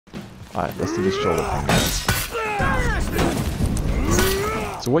Alright, let's do this shoulder thing, guys.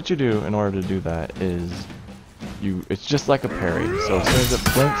 So what you do in order to do that is it's just like a parry. So as soon as it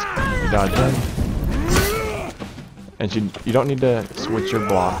blinks, you dodge in. And you don't need to switch your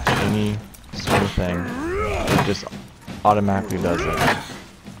block to any sort of thing. It just automatically does it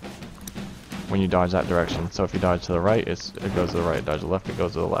when you dodge that direction. So if you dodge to the right, it goes to the right. Dodge to the left, it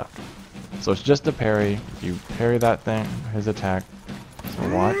goes to the left. So it's just a parry. You parry that thing, his attack. So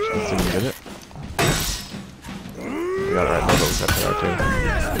watch and see if you get it. You got it right. No, but we got the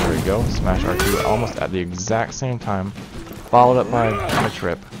R2. There we go. Smash R2 almost at the exact same time. Followed up by a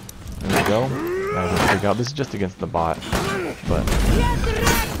trip. There we go. Now you can figure out this is just against the bot, but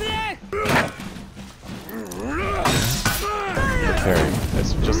the parry.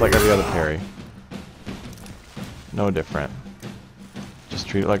 It's just like every other parry. No different. Just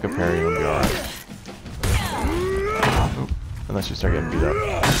treat it like a parry and you'll be alright. Unless you start getting beat up.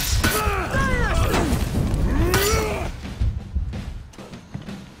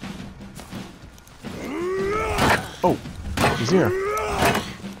 Oh! He's here!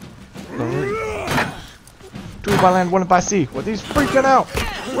 Two by land, one by sea. What? He's freaking out!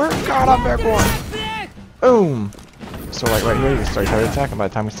 We're caught up there, boy! Boom! So like right here, you can start your attack, and by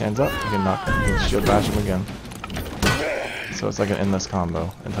the time he stands up, you can knock him, you can shield bash him again. So it's like an endless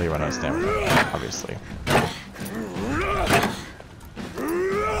combo until you run out of stamina, obviously.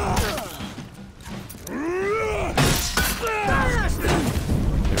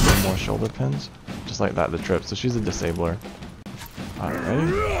 Okay, more shoulder pins, just like that. The trip. So she's a disabler. Alright,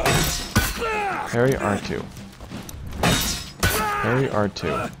 ready? Parry R2. Parry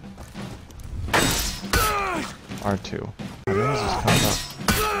R2. R2. I realize this comes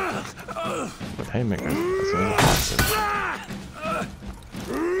up with haymaker as soon as it passes.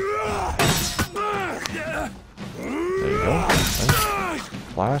 There you go. Okay.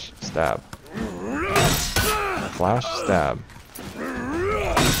 Flash, stab. Flash, stab.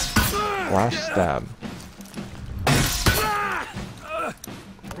 Flash, stab.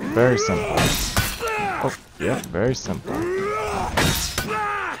 Very simple. Oh, yeah, very simple.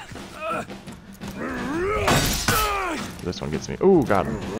 This one gets me. Ooh, got him.